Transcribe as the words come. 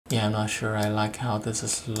Yeah, I'm not sure I like how this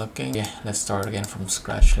is looking. Yeah, let's start again from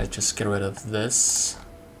scratch. Let's just get rid of this.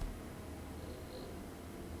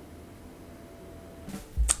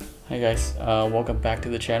 Hi guys, welcome back to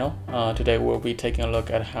the channel. Today we'll be taking a look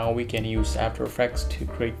at how we can use After Effects to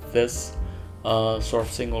create this sort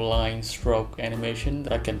of single line stroke animation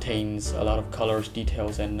that contains a lot of colors,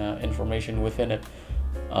 details, and information within it.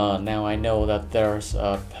 Now I know that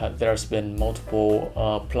there's been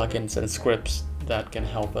multiple plugins and scripts that can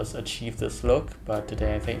help us achieve this look, but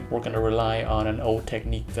today I think we're gonna rely on an old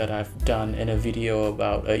technique that I've done in a video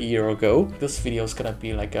about a year ago. This video is gonna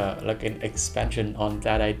be like an expansion on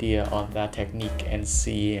that idea, on that technique, and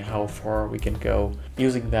see how far we can go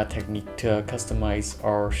using that technique to customize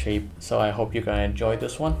our shape. So I hope you're gonna enjoy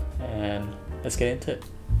this one, and let's get into it.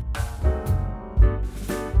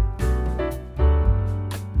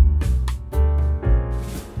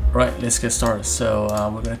 Right, let's get started. So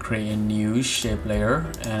we're going to create a new shape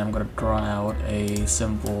layer, and I'm going to draw out a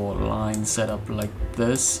simple line setup like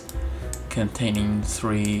this, containing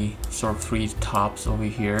three tops over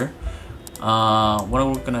here. What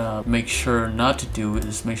we're going to make sure not to do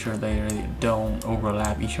is make sure they don't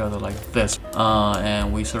overlap each other like this,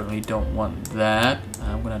 and we certainly don't want that.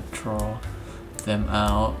 I'm going to draw them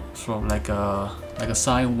out sort of like a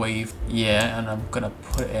sine wave. Yeah, and I'm going to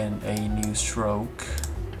put in a new stroke.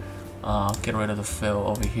 Get rid of the fill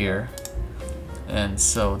over here, and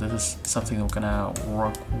so this is something we're gonna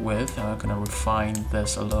work with, and I'm gonna refine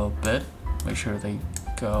this a little bit, make sure they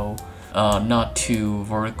go not too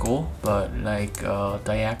vertical but like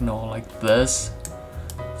diagonal like this,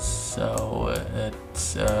 so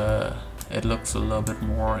it looks a little bit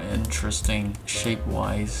more interesting shape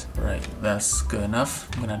wise. Right, that's good enough.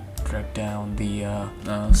 I'm gonna drag down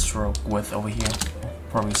the stroke width over here,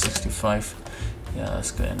 probably 65. Yeah,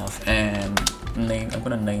 that's good enough. And I'm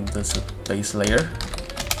gonna name this a base layer.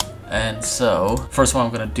 And so first what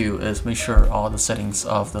I'm gonna do is make sure all the settings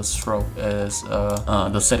of the stroke is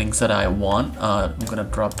the settings that I want. I'm gonna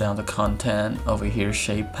drop down the content over here,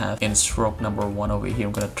 shape path. In stroke number 1 over here,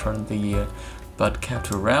 I'm gonna turn the butt cap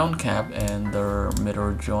to round cap and the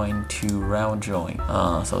middle join to round join.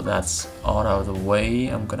 So that's all out of the way.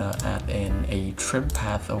 I'm gonna add in a trim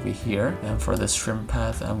path over here, and for this trim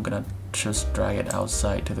path I'm gonna just drag it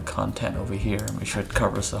outside to the content over here, make sure it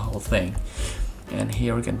covers the whole thing. And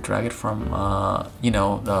here we can drag it from you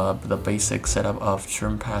know, the basic setup of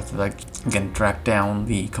trim path. Like you can drag down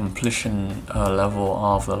the completion level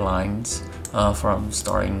of the lines from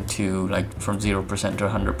starting to like from 0% to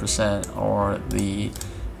 100%, or the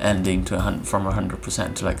ending to from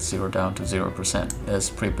 100% to like 0 down to 0%. That's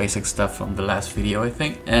pretty basic stuff from the last video, I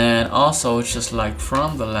think. And also, just like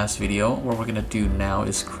from the last video, what we're gonna do now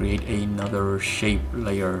is create another shape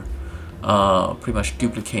layer, pretty much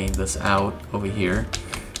duplicating this out over here.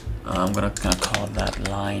 I'm gonna call that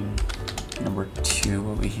line number 2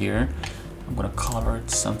 over here. I'm gonna color it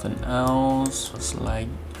something else. It's like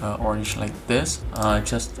orange like this.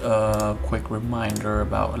 Just a quick reminder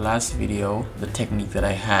about last video. The technique that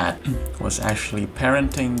I had was actually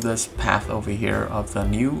parenting this path over here of the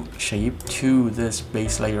new shape to this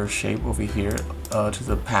base layer shape over here, to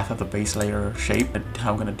the path of the base layer shape. And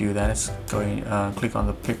how I'm gonna do that is going click on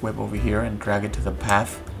the pick whip over here and drag it to the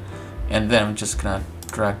path, and then I'm just gonna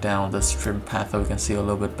drag down this trim path so we can see a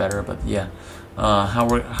little bit better. But yeah,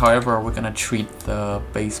 however we're gonna treat the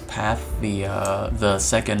base path, the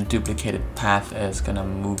second duplicated path is gonna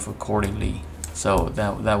move accordingly. So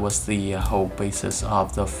that was the whole basis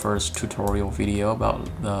of the first tutorial video about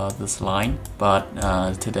this line. But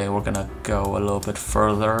today we're gonna go a little bit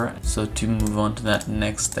further. So to move on to that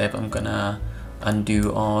next step, I'm gonna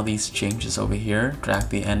undo all these changes over here, drag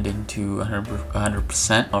the ending to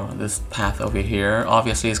 100%, or this path over here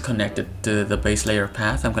obviously is connected to the base layer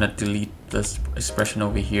path. I'm gonna delete this expression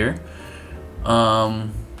over here.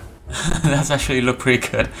 That's actually look pretty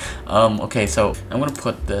good. Okay, so I'm gonna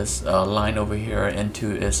put this line over here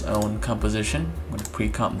into its own composition. I'm gonna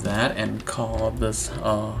pre-comp that and call this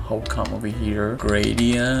whole comp over here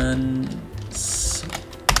gradients.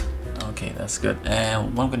 Okay, that's good.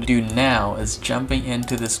 And what I'm going to do now is jumping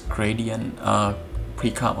into this gradient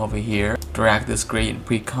pre-comp over here, drag this gradient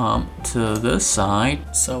pre-comp to this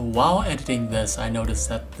side. So while editing this, I noticed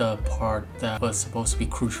that the part that was supposed to be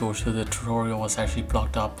crucial to the tutorial was actually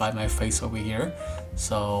blocked out by my face over here.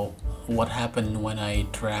 So what happened when I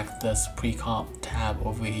drag this pre-comp tab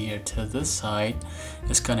over here to this side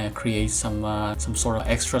is gonna create some sort of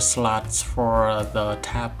extra slots for the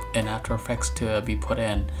tab in After Effects to be put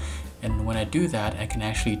in. And when I do that, I can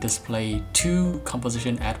actually display two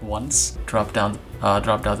compositions at once. Drop down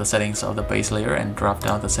the settings of the base layer and drop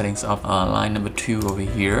down the settings of line number 2 over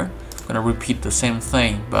here. I'm gonna repeat the same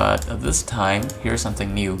thing, but this time, here's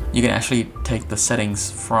something new. You can actually take the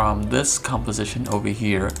settings from this composition over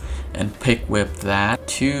here and pick whip that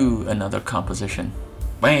to another composition.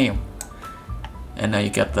 Bam! And now you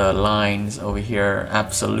get the lines over here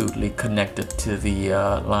absolutely connected to the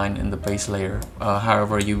line in the base layer.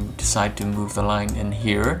 However, you decide to move the line in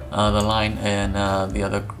here, the line in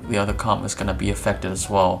the other comp is gonna be affected as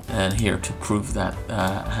well. And here, to prove that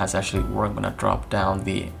has actually worked, I'm gonna drop down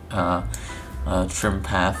the trim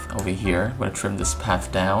path over here. I'm gonna trim this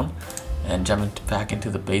path down and jump back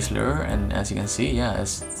into the base layer, and as you can see, yeah,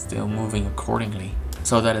 it's still moving accordingly.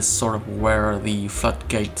 So that is sort of where the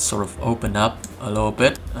floodgates sort of open up a little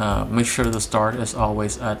bit. Make sure the start is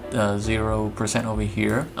always at 0% over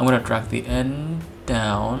here. I'm gonna drag the end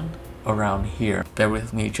down around here. Bear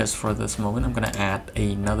with me just for this moment. I'm gonna add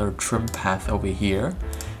another trim path over here.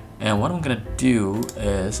 And what I'm gonna do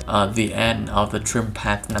is the end of the trim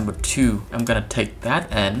path number 2. I'm gonna take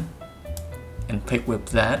that end and pick whip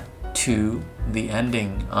that to the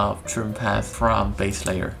ending of trim path from base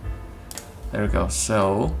layer. There we go.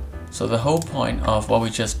 So the whole point of what we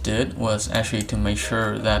just did was actually to make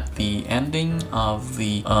sure that the ending of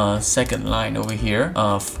the second line over here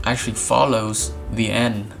actually follows the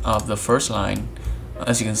end of the first line.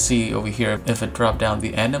 As you can see over here, if it dropped down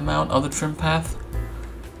the end amount of the trim path,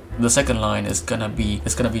 the second line is gonna be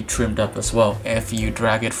trimmed up as well. If you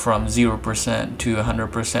drag it from 0% to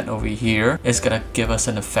 100% over here, it's gonna give us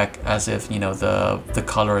an effect as if, you know, the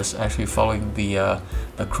color is actually following the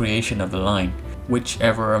creation of the line.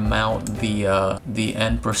 Whichever amount the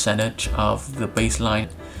end percentage of the baseline,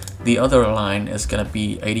 the other line is gonna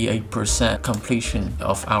be 88% completion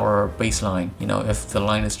of our baseline. You know, if the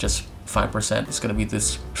line is just 5%, it's gonna be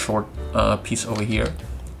this short piece over here.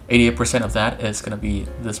 88% of that is gonna be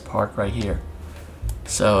this part right here.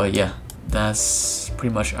 So yeah, that's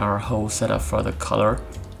pretty much our whole setup for the color.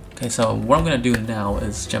 Okay, so what I'm gonna do now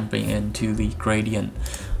is jumping into the gradient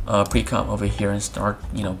pre-comp over here and start,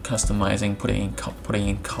 you know, customizing, putting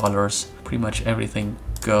in colors. Pretty much everything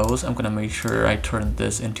goes. I'm gonna make sure I turn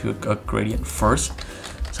this into a gradient first.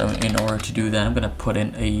 So in order to do that, I'm gonna put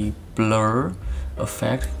in a blur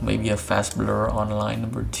effect, maybe a fast blur on line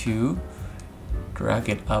number 2. Drag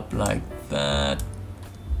it up like that.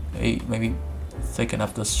 Hey, maybe thicken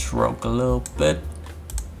up the stroke a little bit.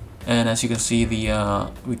 And as you can see,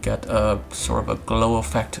 we got a sort of a glow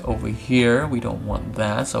effect over here. We don't want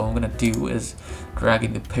that, so what I'm gonna do is drag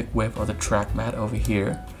in the pick whip or the track mat over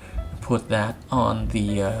here, put that on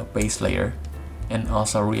the base layer, and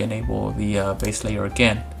also re-enable the base layer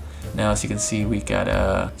again. Now, as you can see, we got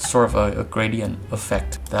a sort of a gradient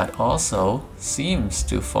effect that also seems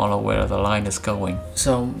to follow where the line is going.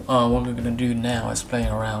 So what we're gonna do now is play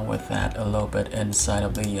around with that a little bit inside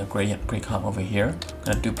of the gradient pre-comp over here. I'm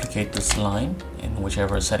gonna duplicate this line in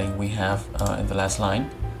whichever setting we have in the last line.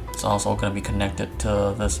 It's also gonna be connected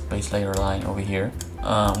to this base layer line over here.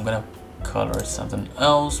 I'm gonna color it something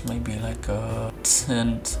else, maybe like a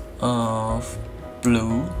tint of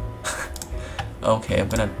blue. Okay, I'm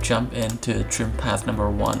gonna jump into trim path number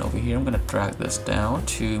 1 over here. I'm gonna drag this down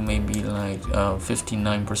to maybe like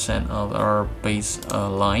 59% of our base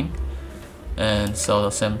line. And so the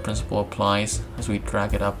same principle applies as we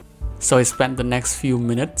drag it up. So I spent the next few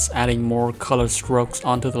minutes adding more color strokes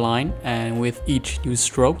onto the line, and with each new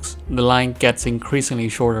strokes, the line gets increasingly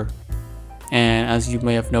shorter. And as you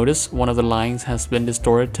may have noticed, one of the lines has been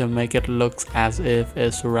distorted to make it look as if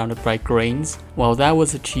it's surrounded by grains. Well, that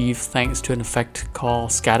was achieved thanks to an effect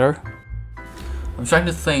called scatter. I'm trying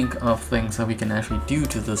to think of things that we can actually do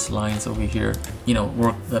to these lines over here. You know,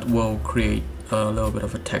 work that will create a little bit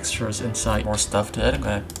of a textures inside, more stuff to it. I'm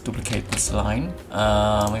gonna duplicate this line,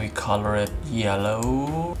 maybe color it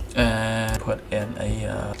yellow, and put in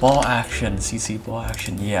a ball action, CC ball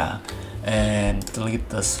action, yeah. And delete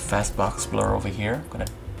this fast box blur over here. I'm gonna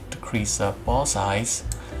decrease the ball size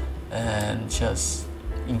and just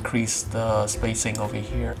increase the spacing over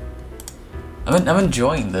here. I'm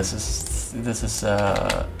enjoying this. This is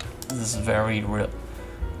very real,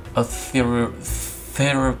 a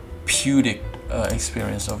therapeutic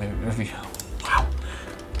experience over here.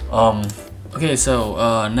 Wow. Okay,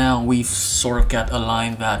 so now we've sort of got a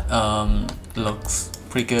line that looks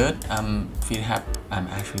pretty good. I'm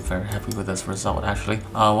actually very happy with this result. Actually,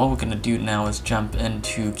 what we're gonna do now is jump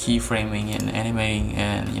into keyframing and animating,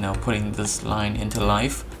 and you know, putting this line into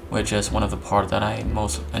life, which is one of the parts that I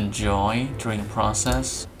most enjoy during the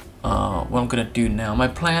process. what I'm gonna do now, my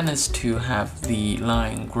plan is to have the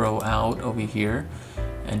line grow out over here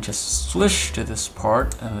and just swish to this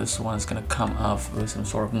part, and this one is gonna come off with some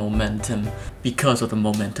sort of momentum. Because of the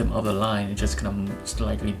momentum of the line, it's just gonna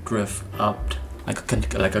slightly drift up,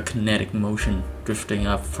 like a kinetic motion drifting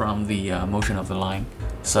up from the motion of the line.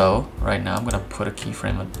 So right now I'm gonna put a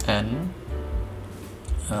keyframe at N.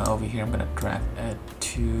 Over here I'm gonna drag it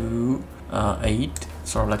to 8,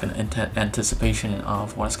 sort of like an anticipation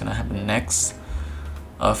of what's gonna happen next.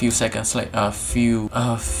 A few seconds later, a few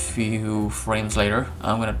frames later,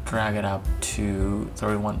 I'm gonna drag it up to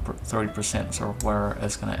 30%, sort of where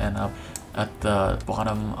it's gonna end up at the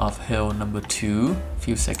bottom of hill number 2. A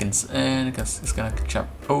few seconds in, because it's gonna jump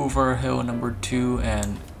over hill number 2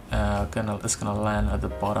 and it's gonna land at the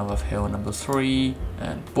bottom of hill number 3,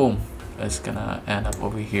 and boom, it's gonna end up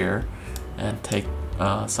over here and take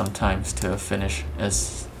some time to finish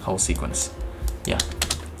this whole sequence. Yeah.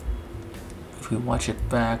 If we watch it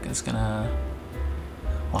back, it's gonna,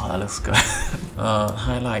 wow, that looks good.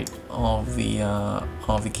 Highlight all the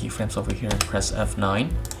keyframes over here and press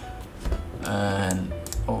F9, and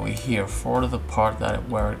over here for the part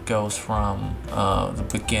where it goes from the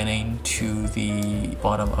beginning to the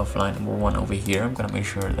bottom of line number 1 over here, I'm gonna make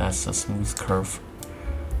sure that's a smooth curve,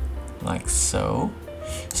 like so.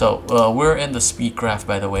 So we're in the speed graph,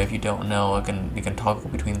 by the way. If you don't know, you can toggle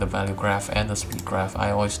between the value graph and the speed graph.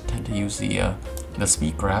 I always tend to use the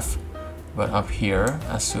speed graph, but up here,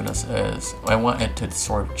 as soon as I want it to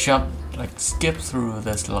sort of jump, like skip through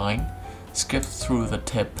this line, skip through the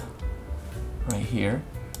tip right here,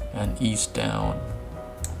 and ease down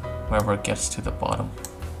wherever it gets to the bottom.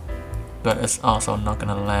 But it's also not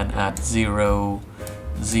gonna land at 0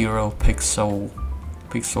 pixel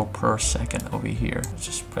per second over here. Let's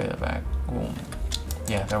just play that back. Boom.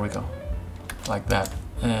 Yeah, there we go, like that.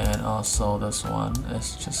 And also this one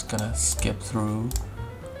is just gonna skip through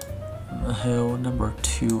the hill number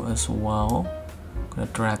 2 as well. I'm gonna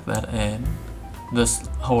drag that in. This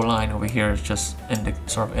whole line over here is just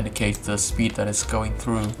sort of indicates the speed that it's going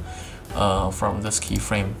through from this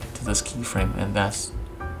keyframe to this keyframe, and that's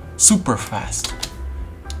super fast.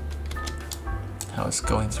 How it's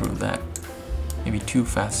going through that. Maybe too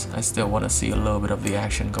fast. I still want to see a little bit of the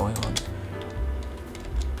action going on.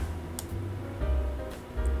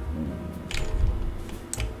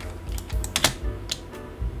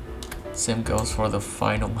 Same goes for the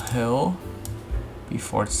final hill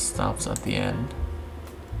before it stops at the end.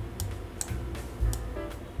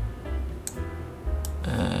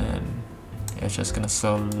 And it's just gonna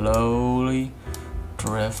slowly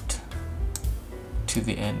drift to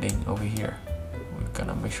the ending over here.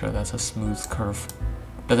 Gonna make sure that's a smooth curve.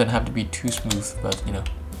 Doesn't have to be too smooth, but you know.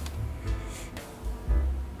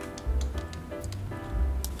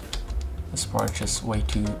 This part just way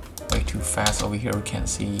too fast over here. We can't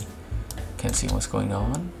see what's going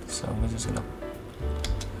on. So we're just gonna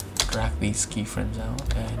drag these keyframes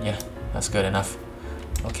out, and yeah, that's good enough.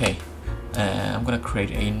 Okay, and I'm gonna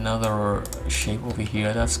create another shape over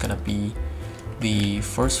here. That's gonna be the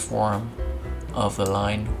first form of the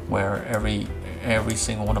line, where every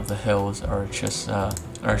single one of the hills are just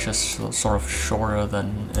sort of shorter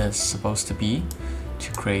than it's supposed to be,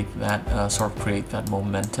 to create that create that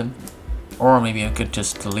momentum. Or maybe I could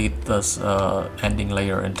just delete this ending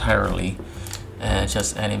layer entirely and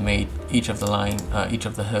just animate each of the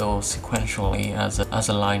hills sequentially as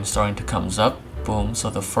a line starting to comes up. Boom. So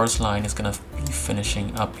the first line is gonna be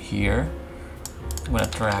finishing up here. I'm gonna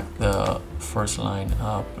drag the first line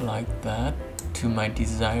up like that to my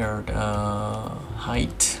desired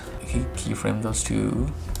height. Keyframe those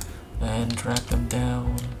two and drag them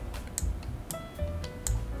down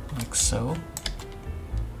like so,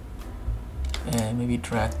 and maybe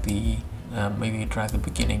drag the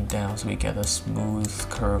beginning down so we get a smooth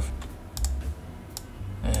curve.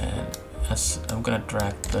 And I'm gonna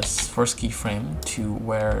drag this first keyframe to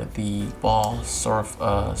where the ball sort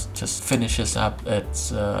of just finishes up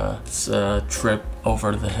its trip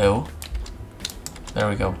over the hill. There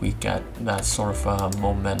we go, we get that sort of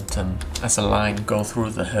momentum as a line go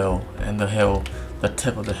through the hill, and the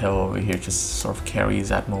tip of the hill over here just sort of carries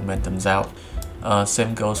that momentum out.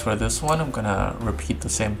 Same goes for this one. I'm gonna repeat the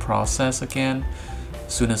same process again.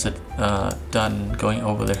 As soon as it's done going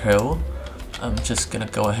over the hill, I'm just gonna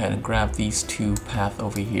go ahead and grab these two paths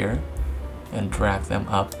over here and drag them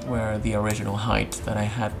up where the original height that I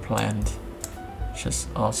had planned. Just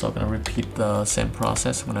also gonna repeat the same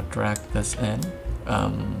process. I'm gonna drag this in.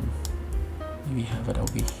 Maybe have it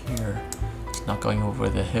over here. It's not going over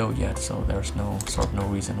the hill yet, so there's no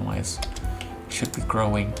reason why it should be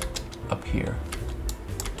growing up here.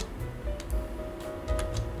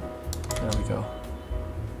 There we go.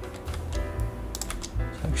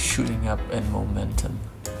 It's like shooting up in momentum.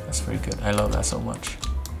 That's very good. I love that so much.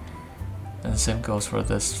 And the same goes for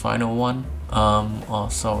this final one.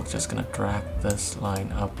 Also just gonna drag this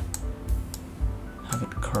line up, have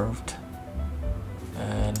it curved,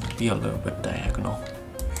 and be a little bit diagonal.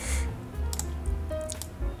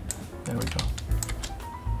 There we go.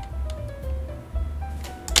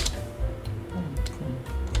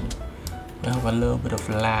 We have a little bit of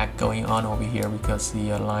lag going on over here because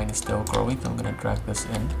the line is still growing, so I'm gonna drag this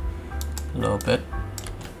in a little bit.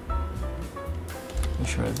 Make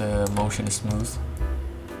sure the motion is smooth.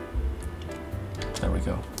 There we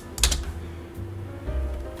go.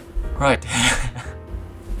 Right.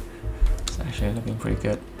 It's actually looking pretty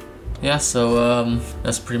good. Yeah, so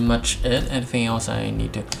that's pretty much it. Anything else I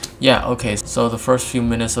need to... Yeah, okay, so the first few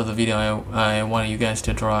minutes of the video I wanted you guys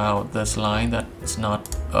to draw out this line that's not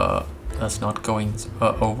going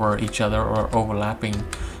over each other or overlapping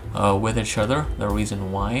with each other. The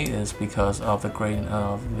reason why is because of the gradient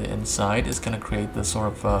of the inside is going to create this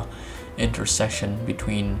sort of intersection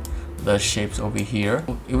between the shapes over here.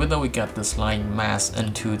 Even though we got this line masked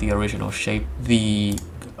into the original shape, the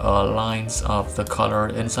lines of the color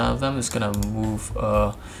inside of them is gonna move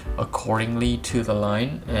accordingly to the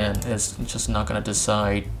line, and it's just not gonna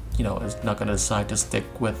decide, you know, it's not gonna decide to stick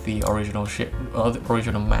with the original shape, the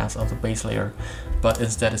original mask of the base layer, but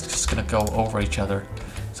instead it's just gonna go over each other.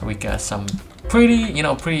 So we got some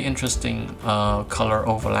pretty interesting color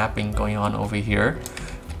overlapping going on over here,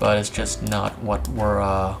 but it's just not what we're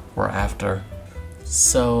after.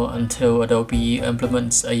 So until Adobe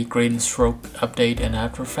implements a gradient stroke update in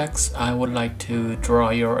After Effects, I would like to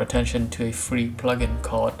draw your attention to a free plugin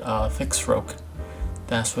called Thicc Stroke.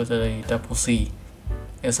 That's with a double C.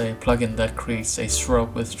 It's a plugin that creates a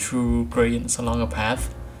stroke with true gradients along a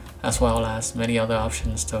path, as well as many other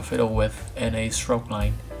options to fiddle with in a stroke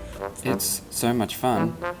line. It's so much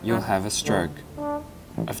fun, you'll have a stroke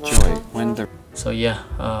of joy when the... So yeah,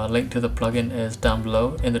 link to the plugin is down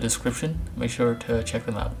below in the description. Make sure to check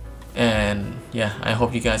them out. And yeah, I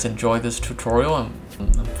hope you guys enjoyed this tutorial. I'm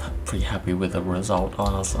pretty happy with the result,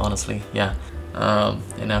 honestly. Yeah.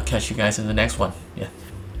 And I'll catch you guys in the next one. Yeah.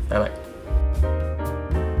 Bye bye.